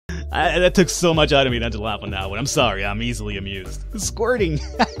That took so much out of me not to laugh on that one. I'm sorry, I'm easily amused. Squirting.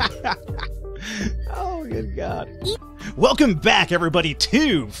 Oh, good God. Welcome back, everybody,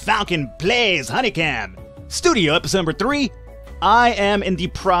 to Falcon Plays HunieCam Studio, episode number 3. I am in the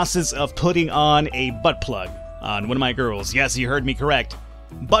process of putting on a butt plug on one of my girls. Yes, you heard me correct.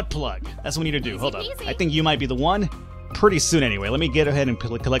 Butt plug. That's what we need to do. Hold up. I think you might be the one. Pretty soon, anyway. Let me get ahead and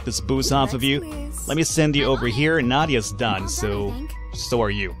collect this boost off of you. Let me send you over here. Nadia's done, so are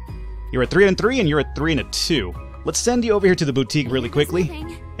you. You're at 3 and 3, and you're at 3 and a 2. Let's send you over here to the boutique really quickly.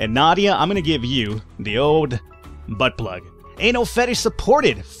 And Nadia, I'm gonna give you the old butt plug. Ain't no fetish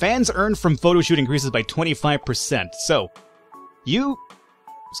supported. Fans earned from photo shoot increases by 25%. So, you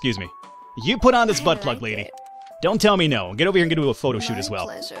put on this butt plug, lady. Don't tell me no. Get over here and do a photo shoot as well.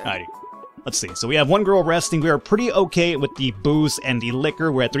 Alrighty. Let's see. So we have one girl resting. We are pretty okay with the booze and the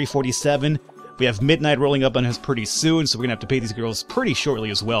liquor. We're at 347. We have midnight rolling up on us pretty soon, so we're gonna have to pay these girls pretty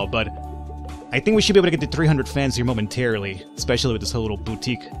shortly as well. But I think we should be able to get to 300 fans here momentarily, especially with this whole little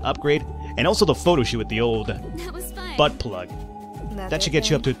boutique upgrade, and also the photo shoot with the old butt plug. That should get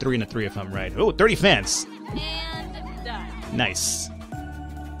you up to 3 and a 3 if I'm right. Oh, 30 fans. And done. Nice.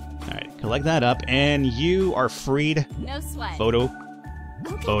 All right, collect that up, and you are freed. No sweat. Photo,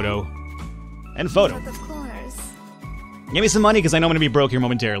 photo, and photo. Of course. Give me some money because I know I'm gonna be broke here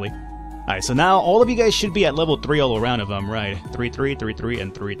momentarily. Alright, so now all of you guys should be at level 3 all around if I'm right. 3-3, 3-3,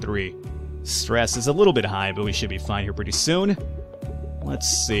 and 3-3. Stress is a little bit high, but we should be fine here pretty soon. Let's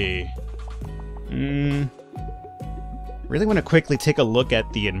see. Really want to quickly take a look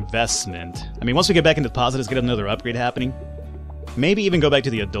at the investment. I mean, once we get back into positives, get another upgrade happening. Maybe even go back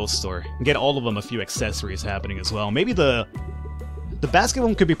to the adult store and get all of them a few accessories happening as well. Maybe the basket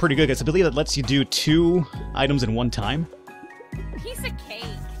one could be pretty good because I believe it lets you do 2 items in one time. Piece of cake.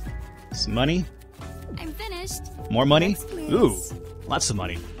 Some money. I'm finished. More money? Next, please. Ooh, lots of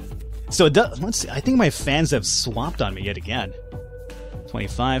money. So it does, let's see, I think my fans have swapped on me yet again.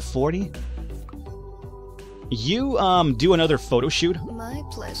 25, 40. You do another photo shoot. My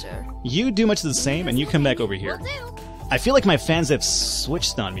pleasure. You do much the same, and you come back over here. Will do. I feel like my fans have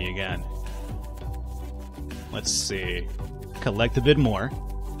switched on me again. Let's see. Collect a bit more.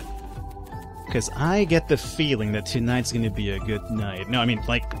 Because I get the feeling that tonight's gonna be a good night. No, I mean,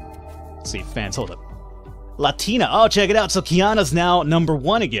 like... Let's see, fans, hold up. Latina, oh, check it out. So Kiana's now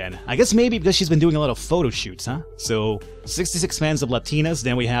 #1 again. I guess maybe because she's been doing a lot of photo shoots, huh? So, 66 fans of Latinas,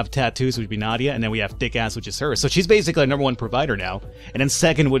 then we have tattoos, which would be Nadia, and then we have thick ass, which is her. So she's basically our #1 provider now. And then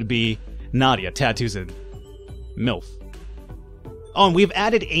second would be Nadia, tattoos and MILF. Oh, and we've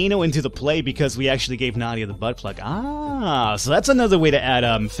added anal into the play because we actually gave Nadia the butt plug. Ah, so that's another way to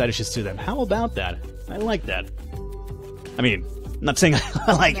add fetishes to them. How about that? I like that. I mean, I'm not saying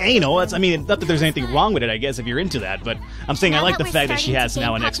I like anal. I mean, not that there's anything wrong with it, I guess, if you're into that. But I'm saying I like the fact that she has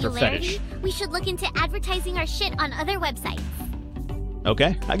now an extra fetish. We should look into advertising our shit on other websites.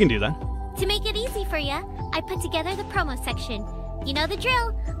 Okay, I can do that. To make it easy for you, I put together the promo section. You know the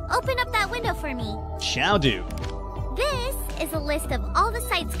drill. Open up that window for me. Shall do. This is a list of all the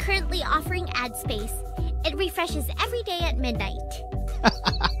sites currently offering ad space. It refreshes every day at midnight.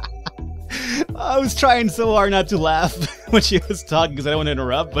 I was trying so hard not to laugh when she was talking because I don't want to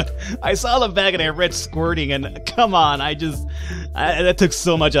interrupt, but I saw the back and I read squirting, and come on, that took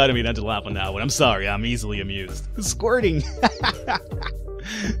so much out of me not to laugh on that one. I'm sorry, I'm easily amused. Squirting.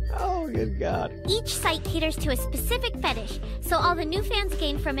 Oh, good God. Each site caters to a specific fetish, so all the new fans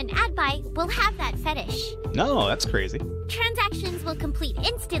gained from an ad buy will have that fetish. No, that's crazy. Transactions will complete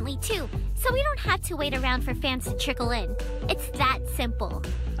instantly too, so we don't have to wait around for fans to trickle in. It's that simple.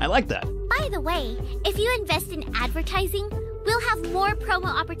 I like that. By the way, if you invest in advertising, we'll have more promo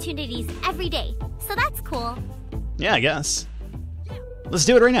opportunities every day, so that's cool. Yeah, I guess. Let's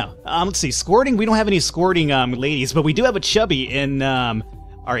do it right now. Let's see, squirting, we don't have any squirting ladies, but we do have a chubby in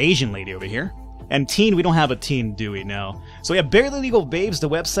our Asian lady over here. And teen, we don't have a teen, do we? No. So we have Barely Legal Babes, the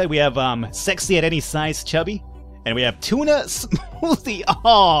website. We have Sexy at Any Size Chubby. And we have Tuna Smoothie.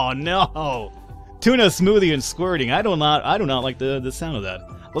 Oh, no. Tuna Smoothie and squirting. I do not like the sound of that.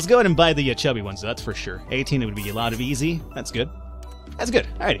 Let's go ahead and buy the chubby ones, that's for sure. 18, it would be a lot of easy. That's good. That's good.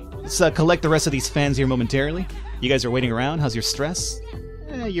 Alrighty. Let's collect the rest of these fans here momentarily. You guys are waiting around. How's your stress?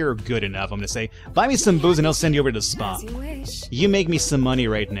 You're good enough, I'm gonna say. Buy me some booze and I'll send you over to the spa. As you wish. You make me some money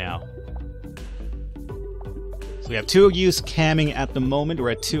right now. So we have 2 of you camming at the moment.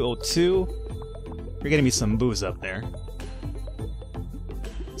 We're at 202. You're getting me some booze up there.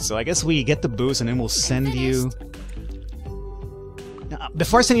 So I guess we get the booze and then we'll send you...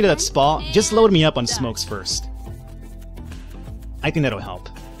 Before I send you to that spa, just load me up on smokes first. I think that'll help.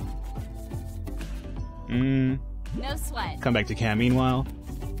 No sweat. Come back to cam meanwhile.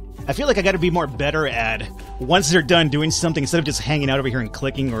 I feel like I gotta be more better at, once they're done doing something, instead of just hanging out over here and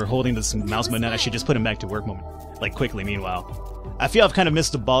clicking or holding this mouse button, I should just put them back to work moment, like quickly meanwhile. I feel I've kind of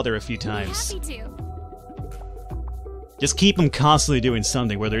missed the ball there a few times. Happy to. Just keep them constantly doing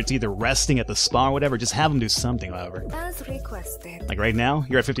something, whether it's either resting at the spa or whatever, just have them do something, however. As requested. Like right now,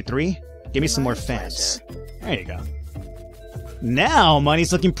 you're at 53? Give me some more My fans. pleasure. There you go. Now,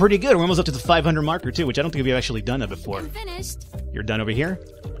 money's looking pretty good. We're almost up to the 500 marker, too, which I don't think we've actually done that before. I'm finished. You're done over here?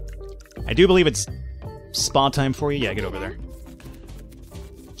 I do believe it's spa time for you. Yeah, get over there.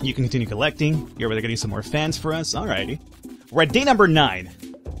 You can continue collecting. You're over there getting some more fans for us. Alrighty. We're at day number 9.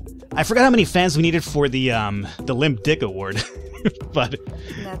 I forgot how many fans we needed for the Limp Dick Award. But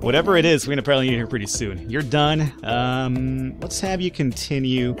whatever it is, we're gonna probably need it here pretty soon. You're done. Let's have you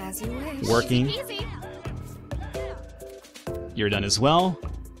continue As you wish. working. Easy. You're done as well.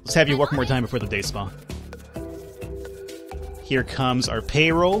 Let's have you work more time before the day spa. Here comes our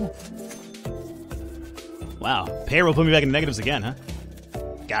payroll. Wow, payroll put me back in the negatives again, huh?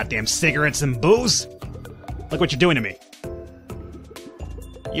 Goddamn cigarettes and booze! Look what you're doing to me.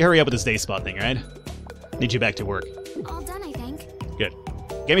 You hurry up with this day spa thing, alright? Need you back to work. All done, I think. Good.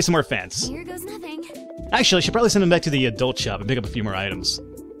 Get me some more fans. Here goes nothing. Actually, I should probably send them back to the adult shop and pick up a few more items.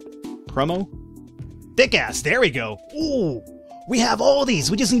 Promo? Thick ass, there we go. Ooh, we have all these.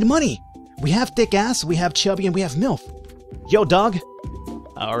 We just need money. We have thick ass, we have chubby, and we have MILF. Yo, dog.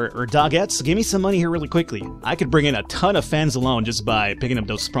 Or dogettes, give me some money here really quickly. I could bring in a ton of fans alone just by picking up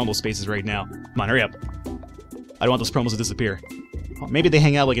those promo spaces right now. Come on, hurry up. I don't want those promos to disappear. Maybe they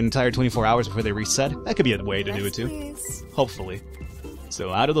hang out like an entire 24 hours before they reset. That could be a way to do it too. Please. Hopefully.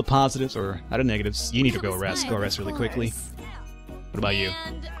 So out of the positives or out of negatives, you need to go rest. Go rest really quickly. What about you?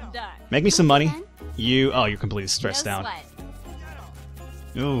 And done. Make me some money. Oh, you're completely stressed No out. sweat.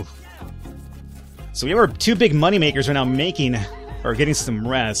 Ooh. So we have our 2 big money makers right now making or getting some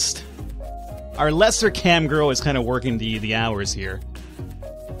rest. Our lesser cam girl is kind of working the hours here.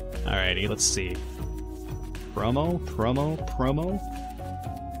 Alrighty, let's see. Promo.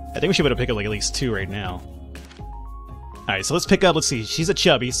 I think we should be able to pick up like at least 2 right now. Alright, so let's pick up, let's see, she's a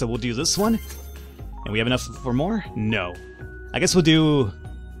chubby, so we'll do this one. And we have enough for more? No. I guess we'll do...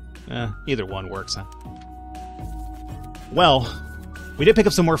 either one works, huh? Well, we did pick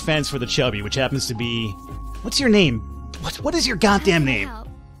up some more fans for the chubby, which happens to be... What's your name? What is your goddamn name?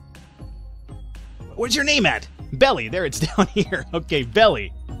 Where's your name at? Belly, there, it's down here. Okay,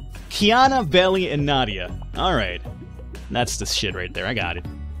 Belly. Kiana, Belly, and Nadia. Alright. That's the shit right there, I got it.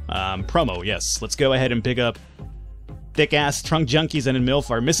 Promo, yes. Let's go ahead and pick up thick-ass trunk junkies and in MILF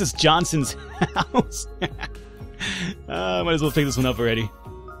are Mrs. Johnson's house. Might as well pick this one up already.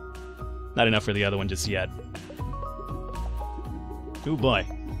 Not enough for the other one just yet. Oh boy.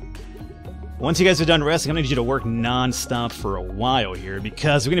 Once you guys are done resting, I'm gonna need you to work non-stop for a while here,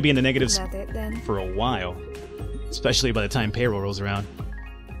 because we're gonna be in the negatives Not it then. for a while. Especially by the time payroll rolls around.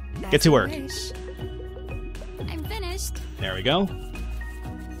 Get As to you work. wish. I'm finished. There we go.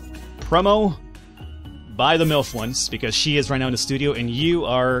 Promo. Buy the MILF ones, because she is right now in the studio, and you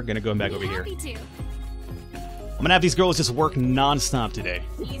are gonna go back over here. Happy to. I'm gonna have these girls just work non-stop today.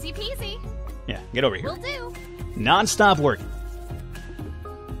 Easy peasy. Yeah, get over here. Will do. Non-stop work.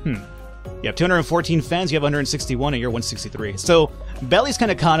 You have 214 fans, you have 161, and you're 163. So, Belly's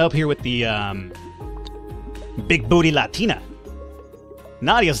kind of caught up here with the, big booty Latina.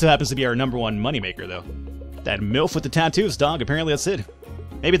 Nadia still happens to be our #1 moneymaker, though. That MILF with the tattoos, dog, apparently that's it.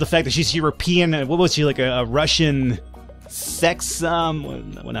 Maybe the fact that she's European, what was she, like a Russian sex, well,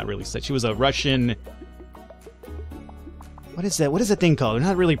 not really sex, she was a Russian... What is that? What is that thing called? They're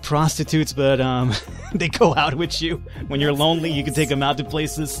not really prostitutes, but, they go out with you. When you're lonely, you can take them out to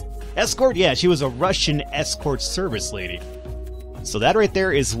places. Escort? Yeah, she was a Russian escort service lady. So that right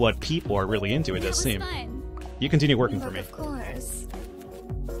there is what people are really into, it does seem. Fun. You continue working for But me. of course.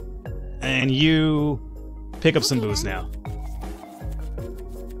 And you pick up some booze now.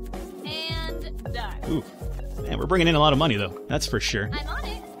 And done. Ooh. Man, we're bringing in a lot of money, though. That's for sure. I'm on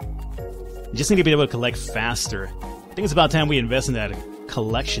it. You just need to be able to collect faster. I think it's about time we invest in that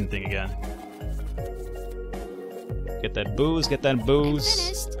collection thing again. Get that booze, get that I'm booze.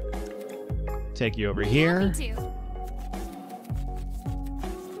 finished. Take you over here. Happy to.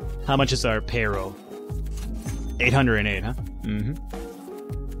 How much is our payroll? 808, huh? Mm-hmm.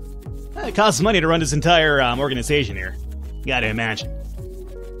 It costs money to run this entire organization here. Gotta imagine.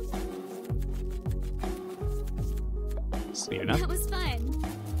 Speed it up. That was fun.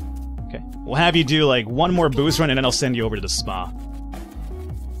 Okay. We'll have you do like one more boost run and then I'll send you over to the spa.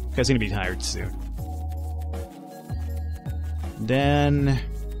 You guys are gonna be tired soon. Then...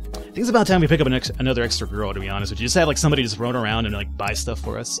 I think it's about time we pick up another extra girl, to be honest with you. Just have like somebody just run around and like buy stuff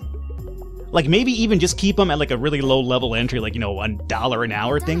for us. Like, maybe even just keep them at, like, a really low-level entry, like, you know, $1 an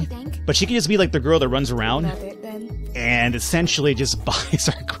hour thing. But she could just be, like, the girl that runs around and essentially just buys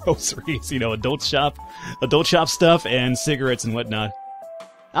our groceries, you know, adult shop stuff and cigarettes and whatnot.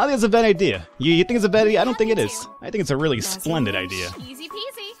 I don't think it's a bad idea. You think it's a bad idea? I don't think it is. I think it's a really splendid idea. Easy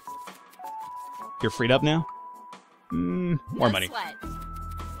peasy. You're freed up now? More No money. sweat.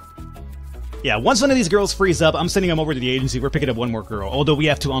 Yeah, once one of these girls frees up, I'm sending them over to the agency. We're picking up one more girl. Although we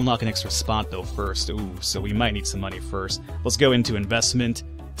have to unlock an extra spot, though, first. Ooh, so we might need some money first. Let's go into investment,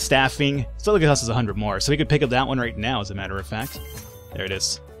 staffing. Still looking at us as 100 more. So we could pick up that one right now, as a matter of fact. There it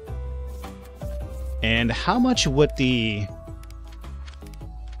is. And how much would the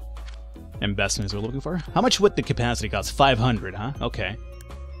investments we're looking for? How much would the capacity cost? 500, huh? Okay.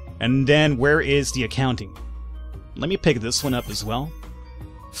 And then where is the accounting? Let me pick this one up as well.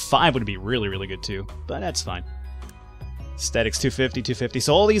 5 would be really, really good too, but that's fine. Statics 250, 250.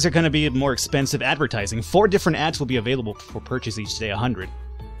 So all these are going to be more expensive advertising. 4 different ads will be available for purchase each day, 100.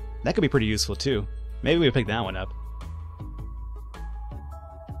 That could be pretty useful too. Maybe we pick that one up.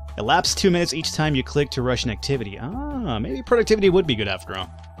 Elapse 2 minutes each time you click to rush an activity. Ah, maybe productivity would be good after all.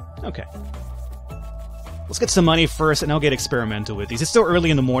 Okay. Let's get some money first, and I'll get experimental with these. It's still early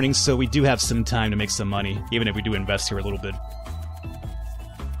in the morning, so we do have some time to make some money, even if we do invest here a little bit.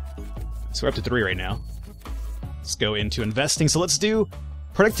 So we're up to 3 right now. Let's go into investing. So let's do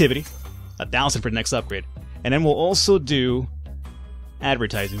productivity, 1,000 for the next upgrade. And then we'll also do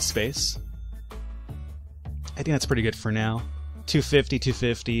advertising space. I think that's pretty good for now. 250,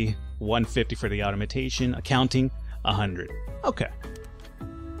 250, 150 for the automation. Accounting, 100. Okay.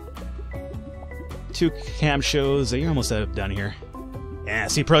 2 cam shows. You're almost done here. Yeah,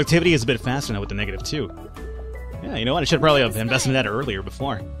 see, productivity is a bit faster now with the -2. Yeah, you know what? I should probably have invested in that earlier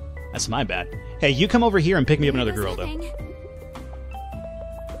before. That's my bad. Hey, you come over here and pick me up another girl, though.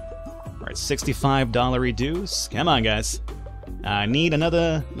 Alright, $65 dues. Come on, guys. I need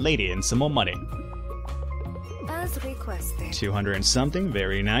another lady and some more money. As requested. 200 and something.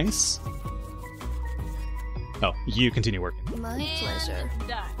 Very nice. Oh, you continue working. My pleasure. And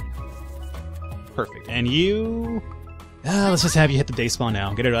done. Perfect. And you... let's just have you hit the day spawn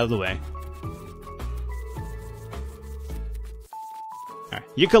now. Get it out of the way. Alright,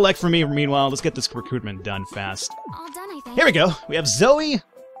 you collect for me. Meanwhile, let's get this recruitment done fast. All done, I think. Here we go. We have Zoe,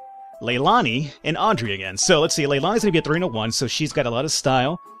 Leilani, and Audrey again. So let's see. Leilani's going to be a 3-1, so she's got a lot of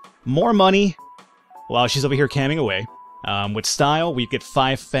style. More money while she's over here camming away. With style, we get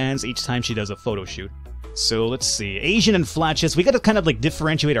 5 fans each time she does a photo shoot. So let's see. Asian and flat chest. We got to kind of like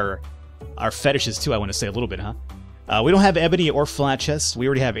differentiate our fetishes too, I want to say a little bit, huh? We don't have ebony or flat chest. We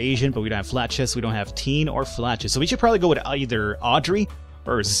already have Asian, but we don't have flat chest. We don't have teen or flat chest. So we should probably go with either Audrey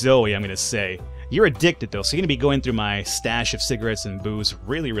or Zoe, I'm going to say. You're addicted, though, so you're going to be going through my stash of cigarettes and booze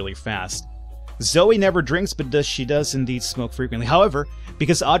really, really fast. Zoe never drinks, but she does indeed smoke frequently. However,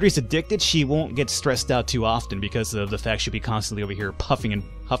 because Audrey's addicted, she won't get stressed out too often because of the fact she'll be constantly over here puffing and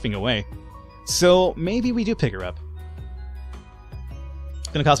huffing away. So maybe we do pick her up. It's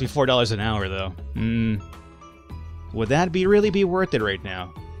going to cost me $4 an hour, though. Would that really be worth it right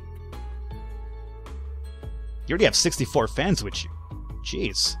now? You already have 64 fans with you.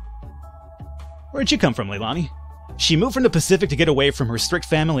 Jeez. Where'd you come from, Leilani? She moved from the Pacific to get away from her strict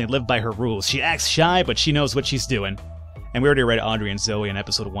family and live by her rules. She acts shy, but she knows what she's doing. And we already read Audrey and Zoe in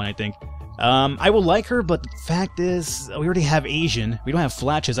episode 1, I think. I will like her, but the fact is, we already have Asian. We don't have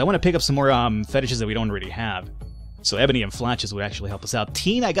flatches. I want to pick up some more fetishes that we don't already have. So ebony and flatches would actually help us out.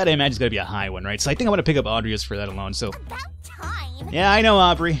 Teen, I gotta imagine, is gonna be a high one, right? So I think I want to pick up Audrey just for that alone, so... About time. Yeah, I know,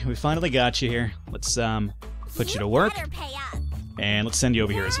 Aubrey. We finally got you here. Let's, put you to work. Better pay up. And let's send you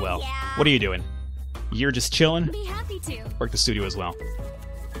over here as well. Yeah. What are you doing? You're just chilling? Be happy to. Work the studio as well.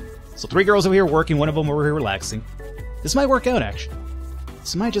 So 3 girls over here working, one of them over here relaxing. This might work out, actually.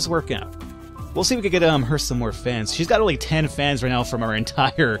 This might just work out. We'll see if we can get her some more fans. She's got only 10 fans right now from our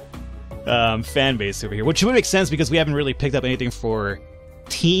entire fan base over here, which would make sense because we haven't really picked up anything for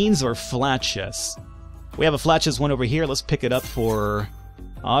teens or flat chests. We have a flat chest one over here. Let's pick it up for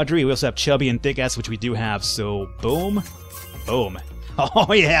Audrey. We also have chubby and thick ass, which we do have. So boom, boom.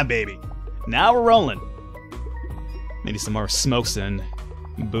 Oh yeah, baby. Now we're rolling. Maybe some more smokes and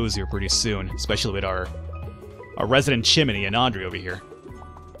booze here pretty soon, especially with our resident chimney and Audrey over here.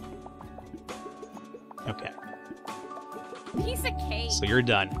 Okay. Piece of cake. So you're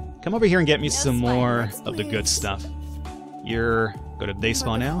done. Come over here and get me some more of the good please. stuff. You're... Go to day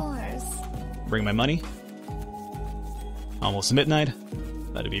spawn now. Course. Bring my money. Almost midnight.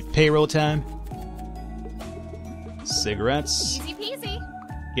 About to be payroll time. Cigarettes. Easy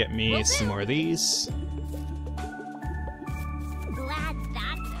peasy. Get me some more of these. Glad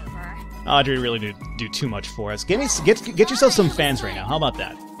that's over. Audrey really did do too much for us. Get yourself some fans right now. How about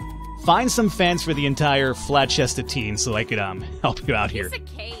that? Find some fans for the entire flat-chested teen so I could help you out here. Piece of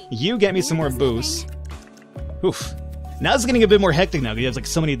cake. You get me some more boosts. Oof. Now it's getting a bit more hectic now because you have like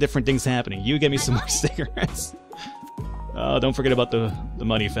so many different things happening. You get me some more cigarettes. Oh, don't forget about the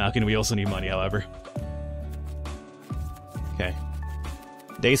money, Falcon. We also need money, however. Okay.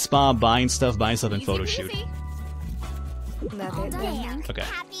 Day spa, buying stuff and photo Easy shoot. peasy. Okay.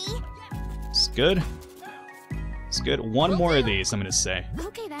 It's good. It's good. One more of these, I'm gonna say.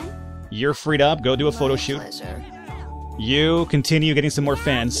 Okay then. You're freed up. Go do a photo shoot. Pleasure. You continue getting some more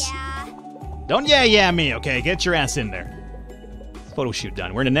fans. Don't yeah me, okay? Get your ass in there. Photo shoot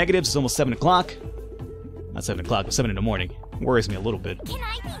done. We're in the negatives. It's almost 7 o'clock. Not 7 o'clock, but 7 in the morning. Worries me a little bit. Can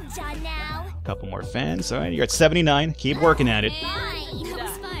I be done now? Couple more fans. Alright, you're at 79. Keep working at it. Fine. That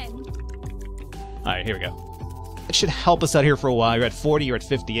was fun. Alright, here we go. It should help us out here for a while. You're at 40, you're at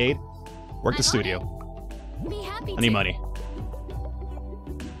 58. Work the studio. Be happy I need to. money.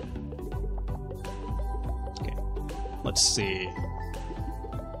 Okay. Let's see.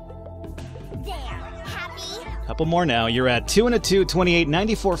 There. Happy? Couple more now. You're at 2 and a 2, 28,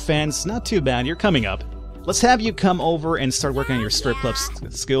 94 fans. Not too bad. You're coming up. Let's have you come over and start working on your strip club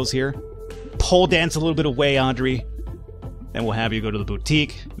skills here. Pole dance a little bit away, Audrey. Then we'll have you go to the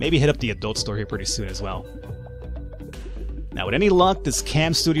boutique. Maybe hit up the adult store here pretty soon as well. Now, with any luck, this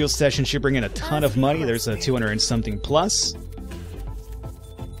Cam Studio session should bring in a ton of money. There's a 200 and something plus.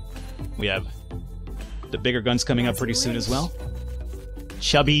 We have the bigger guns coming up pretty soon as well.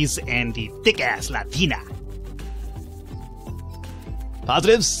 Chubbies and the thick-ass Latina.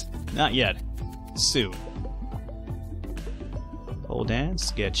 Positives? Not yet. Soon. Pole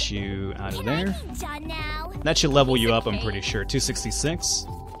dance, get you out of there. Can I be done now? That should level you up, I'm pretty sure. 266.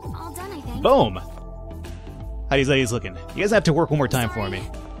 All done, I think. Boom! How these ladies looking? You guys have to work one more time for me.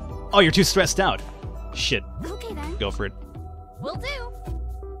 Oh, you're too stressed out. Shit. Okay then. Go for it. Will do.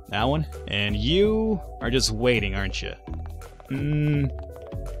 That one. And you are just waiting, aren't you? I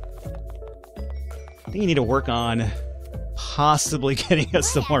think you need to work on possibly getting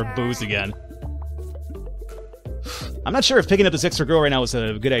us some more booze again. I'm not sure if picking up this extra girl right now is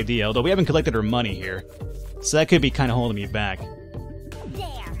a good idea, although we haven't collected her money here. So that could be kind of holding me back. There.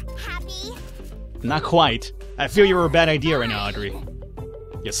 Happy? Not quite. I feel you were a bad idea right now, Audrey.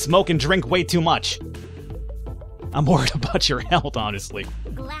 You smoke and drink way too much. I'm worried about your health, honestly.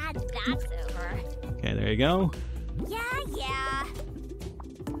 Glad that's over. Okay, there you go. Yeah.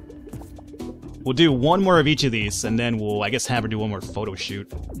 We'll do one more of each of these, and then we'll, I guess, have her do one more photo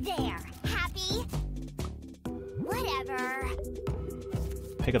shoot. There. Happy? Whatever.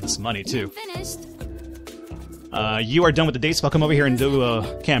 Pick up this money, too. Finished. You are done with the date spot. Come over here and do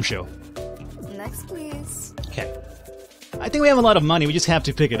a cam show. Next, please. Okay. I think we have a lot of money. We just have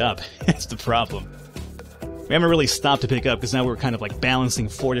to pick it up. That's the problem. We haven't really stopped to pick up because now we're kind of like balancing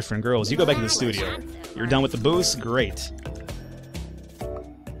 4 different girls. You go back to the studio. You're done with the booze? Great.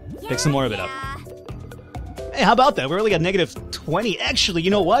 Pick some more of it up. Hey, how about that? We're only at negative 20. Actually, you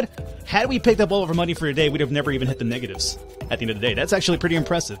know what? Had we picked up all of our money for a day, we'd have never even hit the negatives at the end of the day. That's actually pretty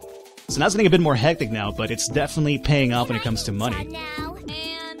impressive. So now it's getting a bit more hectic now, but it's definitely paying off when it comes to money. Now.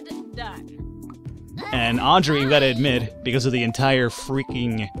 And done. And Audrey, you gotta admit, because of the entire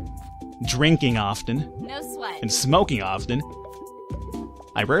freaking drinking often No sweat. and smoking often,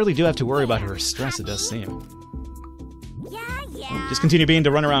 I rarely do have to worry about her stress, it does seem. Yeah. Just continue being the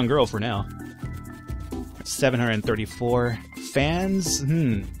runaround girl for now. 734 fans?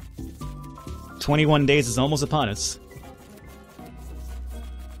 21 days is almost upon us.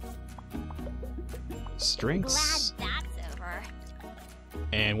 Drinks. Glad that's over.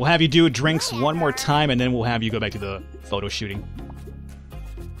 And we'll have you do drinks one more time, and then we'll have you go back to the photo shooting.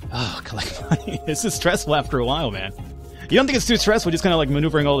 Oh, collect money. This is stressful after a while, man. You don't think it's too stressful, just kind of like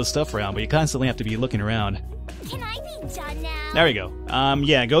maneuvering all this stuff around, but you constantly have to be looking around. Can I be done now? There we go.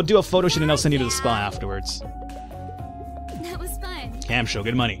 Yeah, go do a photo shoot and I'll send you to the spa afterwards. That was fun. Cam show,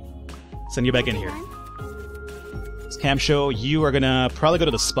 good money. Send you back in here. This cam show, you are gonna probably go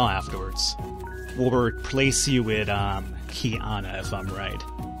to the spa afterwards. We'll replace you with, Kiana, if I'm right.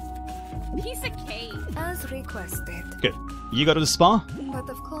 Piece of cake. As requested. Good. You go to the spa, But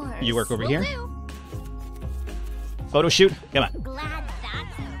of course. you work over Will here. do. Photo shoot, come on. Glad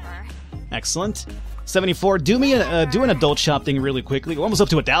that's over. Excellent. 74, do me do an adult shop thing really quickly. We're almost up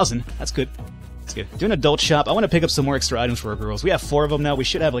to 1,000. That's good. That's good. Do an adult shop. I want to pick up some more extra items for our girls. We have 4 of them now. We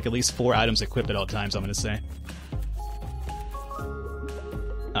should have like at least 4 items equipped at all times, I'm going to say.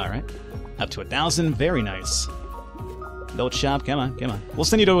 Alright. Up to 1,000. Very nice. Adult shop. Come on, come on. We'll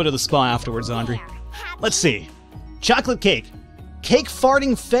send you over to the spa afterwards, Andre. There. Happy? Let's see. Chocolate cake. Cake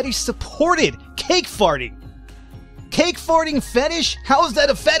farting fetish supported. Cake farting. Cake farting fetish? How is that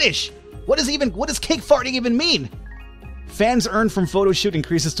a fetish? What does cake farting even mean? Fans earned from photo shoot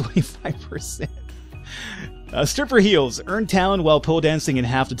increases 25%. Stripper heels. Earn talent while pole dancing in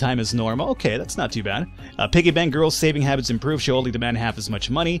half the time as normal. Okay, that's not too bad. Piggy bank girls' saving habits improve. She'll only demand half as much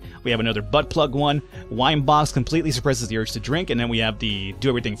money. We have another butt plug one. Wine box completely suppresses the urge to drink. And then we have the do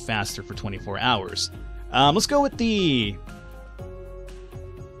everything faster for 24 hours. Let's go with the...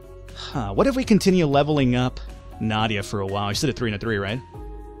 what if we continue leveling up Nadia for a while? She said a 3 and a 3, right?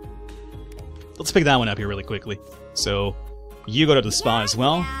 Let's pick that one up here really quickly. So, you go to the spa as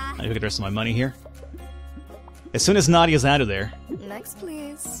well. I get the rest of my money here. As soon as Nadia's out of there, Next,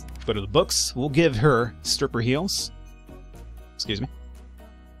 please. go to the books. We'll give her stripper heels. Excuse me.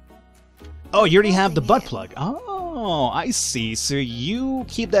 Oh, you already have the butt plug. Oh, I see. So you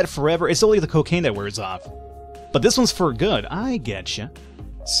keep that forever. It's only the cocaine that wears off. But this one's for good. I getcha.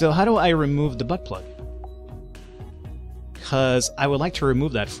 So how do I remove the butt plug? Because I would like to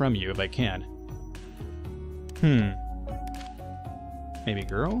remove that from you if I can. Maybe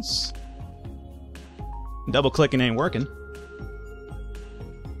girls? Double clicking ain't working.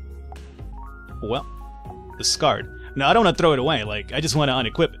 Well, discard. No, I don't want to throw it away. Like, I just want to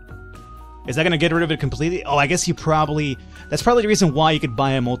unequip it. Is that going to get rid of it completely? Oh, I guess you probably... That's probably the reason why you could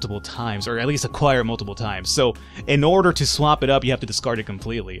buy it multiple times, or at least acquire it multiple times. So, in order to swap it up, you have to discard it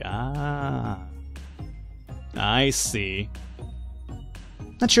completely. Ah. I see.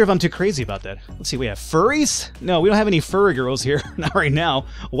 Not sure if I'm too crazy about that. Let's see, we have furries? No, we don't have any furry girls here. Not right now.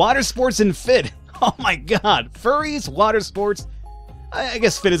 Water sports and fit. Oh my god. Furries, water sports. I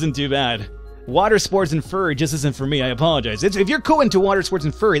guess fit isn't too bad. Water sports and furry just isn't for me. I apologize. If you're cool into water sports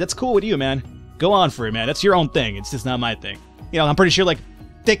and furry, that's cool with you, man. Go on for it, man. That's your own thing. It's just not my thing. You know, I'm pretty sure, like,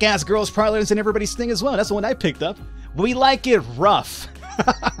 thick-ass girls probably isn't everybody's thing as well. That's the one I picked up. We like it rough.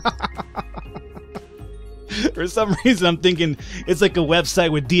 For some reason, I'm thinking it's like a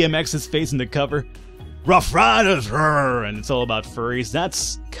website with DMX's face in the cover. Rough Riders, and it's all about furries.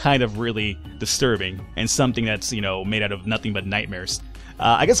 That's kind of really disturbing, and something that's, you know, made out of nothing but nightmares.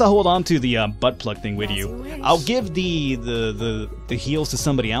 I guess I'll hold on to the butt plug thing with you. I'll give the heels to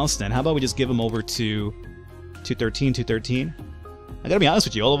somebody else then. How about we just give them over to 213? I gotta be honest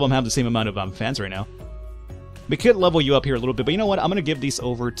with you, all of them have the same amount of fans right now. We could level you up here a little bit, but you know what? I'm gonna give these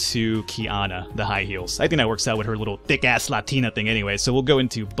over to Kiana, the high heels. I think that works out with her little thick-ass Latina thing anyway. So we'll go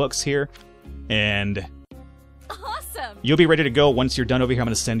into books here, and... Awesome! You'll be ready to go once you're done over here. I'm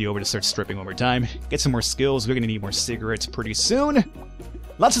gonna send you over to start stripping one more time. Get some more skills. We're gonna need more cigarettes pretty soon.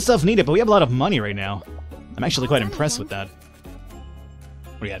 Lots of stuff needed, but we have a lot of money right now. I'm actually quite impressed with that.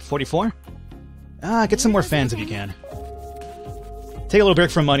 What are you at, 44? Get some more fans if you can. Take a little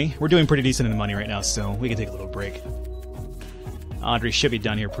break from money. We're doing pretty decent in the money right now, so we can take a little break. Audrey should be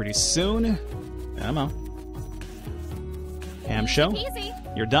done here pretty soon. Come on. Cam show. Easy.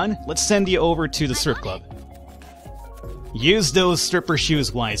 You're done? Let's send you over to the strip club. Use those stripper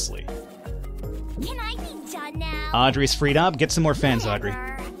shoes wisely. Can I be done now? Audrey's freed up. Get some more fans, Audrey.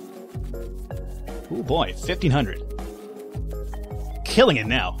 Oh boy, 1,500. Killing it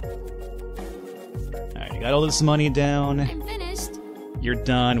now. Alright, you got all this money down. I'm finished. You're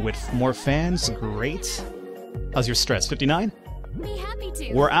done with more fans. Great. How's your stress? 59? Be happy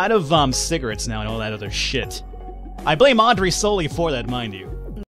to. We're out of cigarettes now and all that other shit. I blame Audrey solely for that, mind you.